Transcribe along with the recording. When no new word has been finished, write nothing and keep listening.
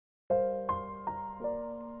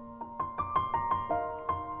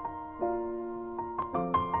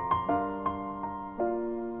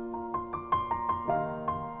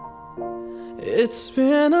It's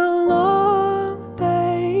been a long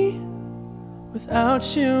day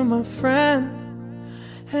without you, my friend,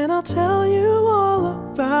 and I'll tell you all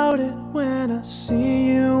about it when I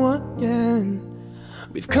see you again.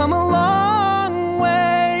 We've come a long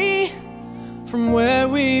way from where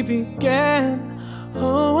we began.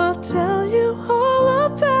 Oh, I'll tell you all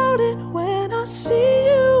about it when I see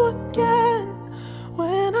you again.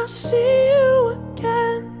 When I see you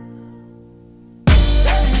again.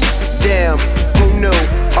 Damn, who knew?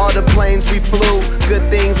 All the planes we flew, good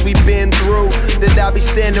things we've been through, that I'll be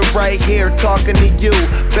standing right here talking to you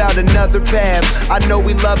about another path. I know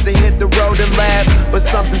we love to hit the road and laugh, but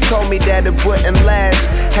something told me that it wouldn't last.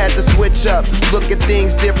 Had to switch up, look at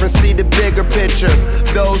things different, see the bigger picture.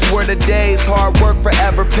 Those were the days, hard work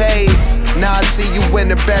forever pays. Now I see you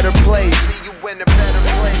in a better place.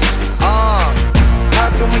 How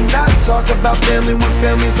can we not talk about family when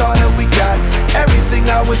family's all that we got? Everything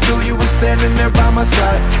I went through, you were standing there by my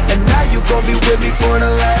side, and now you gon' be with me for the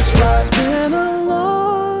last ride. It's been a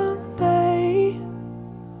long day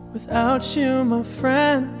without you, my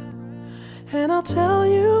friend, and I'll tell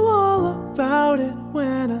you all about it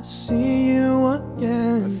when I see you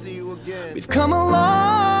again. We've come a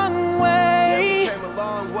long way,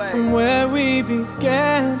 from where we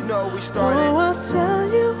began. You know we started. Oh, I'll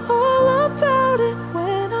tell you all about it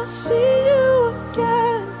when I see you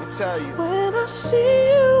again. Tell you. When I see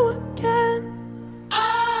you again.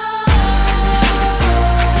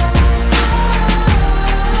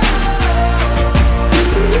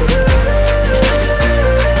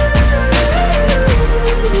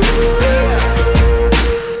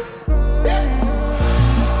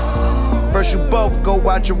 First you both go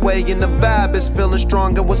out your way and the vibe is feeling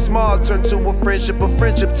strong, and what's small turn to a friendship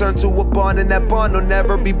turn to a bond, and that bond will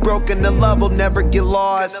never be broken, the love will never get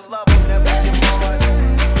lost.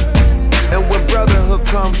 And when brotherhood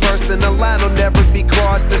come first, then the line will never be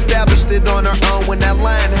crossed. Established it on our own when that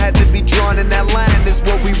line had to be drawn, and that line is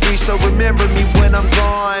what we reach, so remember me when I'm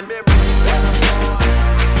gone.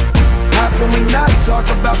 How can we not talk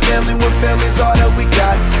about family when family's all that we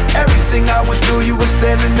got? Everything I went through, you were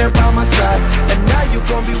standing there by my side, and now you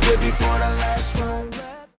gon' be with me for the